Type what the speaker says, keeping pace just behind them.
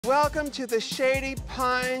Welcome to the Shady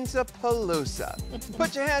Pines-a-Palooza.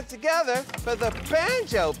 Put your hands together for the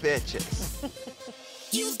banjo bitches.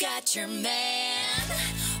 You got your man,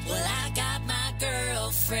 well I got my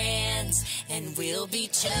girlfriends, and we'll be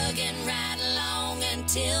chugging right along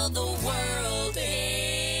until the world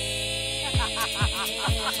ends.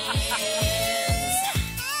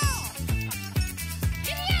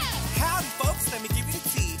 Howdy folks, let me give you the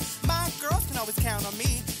tea. My girls can always count on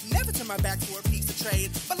me. Never turn my back for a piece of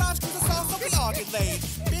trade. But lives cruise us all, so we all get laid.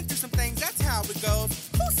 Been through some things, that's how it goes.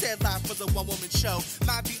 Who said life was a one-woman show?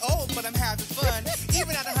 Might be old, but I'm having fun.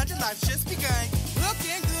 Even at 100, life's just begun.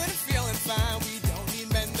 Looking good and feeling fine. We don't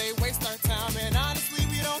need men, they waste our time. And honestly,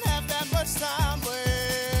 we don't have that much time.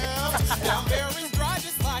 Well, down there is dry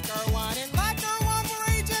just like our wine. And like our wine,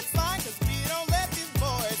 we're aging fine. Cause we don't let these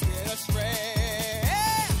boys get astray.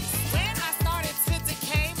 When I started to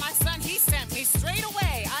decay, my son, he sent me straight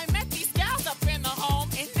away. I met these gals up in the home,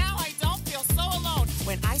 and now I don't feel so alone.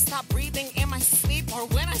 When I stop breathing in my sleep, or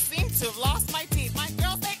when I seem to have lost my teeth, my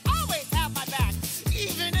girls, they always have my back,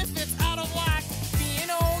 even if it's out of whack. Being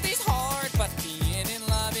old is hard, but being in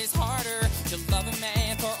love is harder. To love a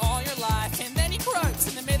man for all your life, and then he croaks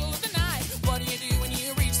in the middle of the night. What do you do when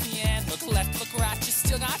you reach the end? Look left, look right, you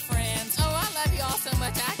still got friends. Oh, I love you all so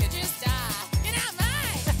much I could just die. You're not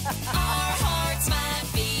mine. Our hearts might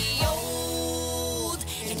be old,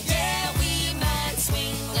 and yeah, we might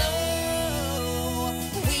swing low.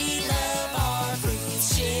 We love our cruise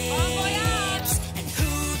ships, and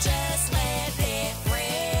who just let it rip.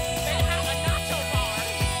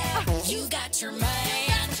 You got your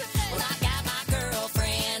man, well I got my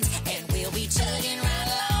girlfriends, and we'll be chugging right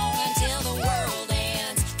along until the world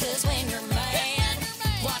ends. Cause when your man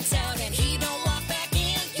walks out and he don't walk back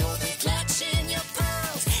in, you'll be clutching your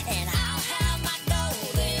pearls, and I'll have my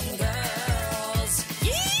golden girls.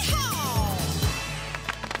 Yeehaw!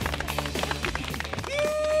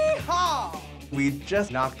 Yeehaw! We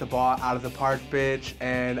just knocked the ball out of the park, bitch,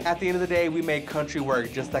 and at the end of the day, we made country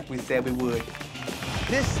work just like we said we would.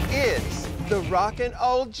 This is the Rockin'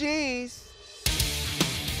 OGs.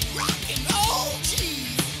 Rockin'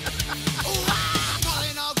 OGs!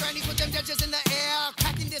 Calling all grannies with them dentures in the air.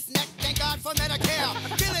 Cracking this neck, thank God for Medicare.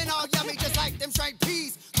 Feeling all yummy just like them straight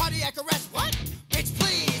peas. Cardiac arrest, what? Bitch,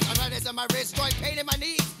 please. Arthritis on my wrist, joint pain in my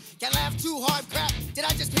knees. Can't laugh too hard, crap. Did I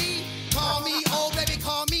just pee? Call me old baby,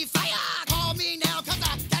 call me fire. Call me now, cause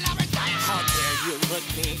I cannot retire. How dare you look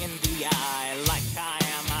me in the eye like I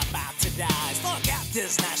am about to die. Fuck out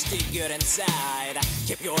this nasty good inside.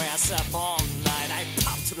 Keep your ass up all night. I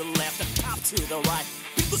pop to the left and pop to the right.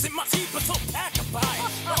 Pickles in my teeth, but so pack a pie.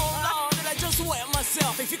 Oh Lord, did I just wet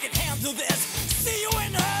myself? If you can handle this, see you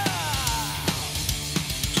in hell.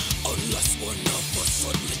 Unless one of us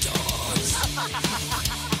suddenly dies.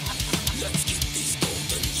 Let's keep these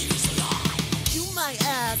golden years alive. You might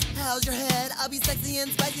ask, how's your head? I'll be sexy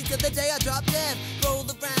and spicy till the day I drop dead. Roll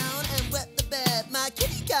around and wet the bed. My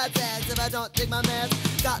kitty cat tags if I don't take my meds.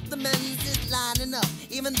 Got the menses lining up.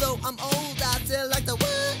 Even though I'm old, I still like the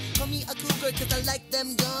what? Call me a cougar cause I like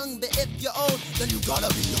them young. But if you're old, then you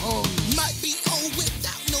gotta be young. Might be old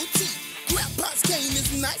without no teeth. Grandpa's cane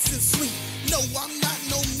is nice and sweet. No, I'm not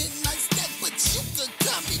no midnight snack, but you could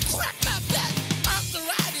come and crack my back.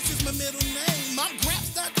 Arthritis is my middle name. My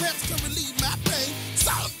gramps can relieve my pain.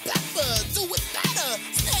 Salt and pepper, do it better.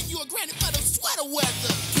 Stand you a granny for the sweater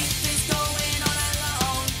weather. Keep this going all night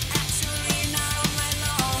long. Actually, not all night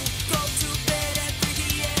long. Go to bed at 3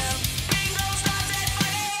 p.m. Bingo starts at 5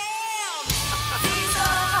 a.m. These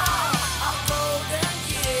are our golden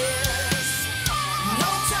years. No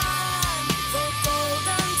time for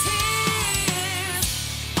golden tears.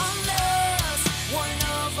 Unless one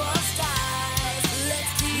of us dies.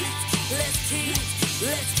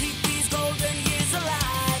 Let's keep these golden years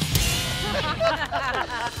alive.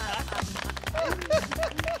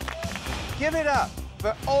 Give it up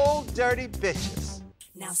for old dirty bitches.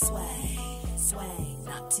 Now sway,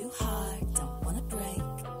 not too hard, don't wanna break.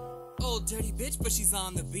 Old dirty bitch, but she's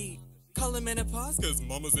on the beat. Call her menopause, cause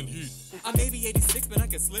mama's in heat. I may be 86, but I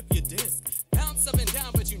can slip your disc. Bounce up and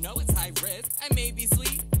down, but you know it's high risk. I may be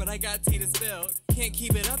sweet, but I got tea to spill. Can't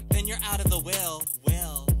keep it up, then you're out of the well.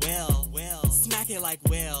 Well. Smack it like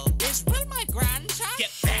well. Bitch, will my grandchild?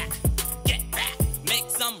 Get back. Make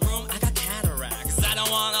some room, I got cataracts. I don't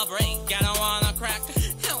wanna break, I don't wanna crack.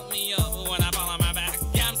 Help me up when I fall on my back.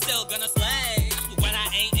 Yeah, I'm still gonna slay when I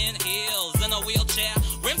ain't in heels. In a wheelchair,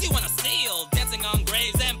 rims you wanna steal. Dancing on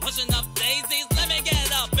graves and pushing up daisies. Let me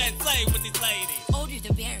get up and play with these ladies. Older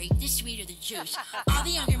the berry, the sweeter the juice. All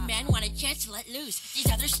the younger men want a chance to let loose. These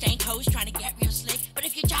other stank hoes trying to get real slick. But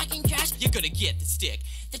if you're talking trash, you're gonna get the stick.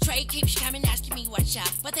 The Trey keeps coming asking me what's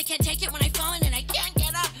up, but they can't take it when I fall in and I can't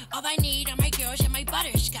get up. All I need are my girls and my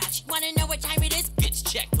butterscotch. Wanna know what time it is? Bitch,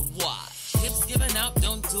 check the watch. Hips giving out,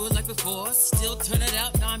 don't do it like before. Still turn it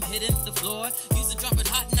out, now I'm hitting the floor. Used to drop it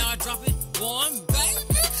hot, now I drop it warm.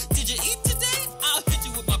 Baby, did you eat today? I'll hit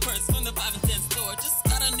you with my purse from the 5 and 10 store. Just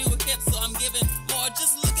got a new hip, so I'm giving more.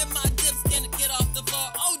 Just look at my dips, can it get off the floor?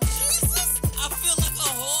 Oh, Jesus, I feel like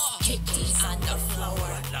a whore. Kitty on the floor.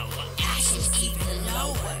 Ash is even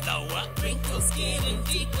lower. Wrinkle skin and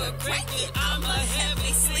deeper, break it, I'm a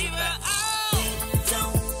heavy sleeper. Oh,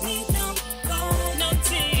 Don't need no gold. no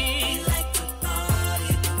tea. We like to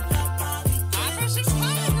party, party. I know she's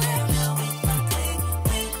hungry.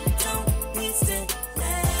 We don't need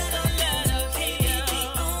Cinderella. The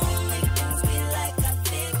only things we like are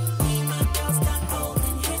thick. Me, my girls got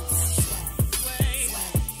golden hips. Sway,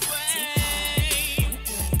 sway,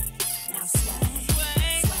 Now sway.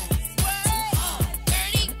 sway, sway.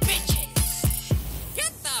 Dirty bitches.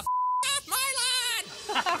 Get the off my lawn!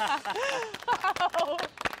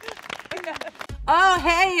 Oh,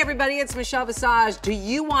 hey, everybody, it's Michelle Visage. Do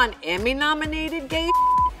you want Emmy-nominated gay?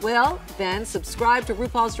 Well, then subscribe to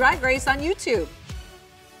RuPaul's Drag Race on YouTube.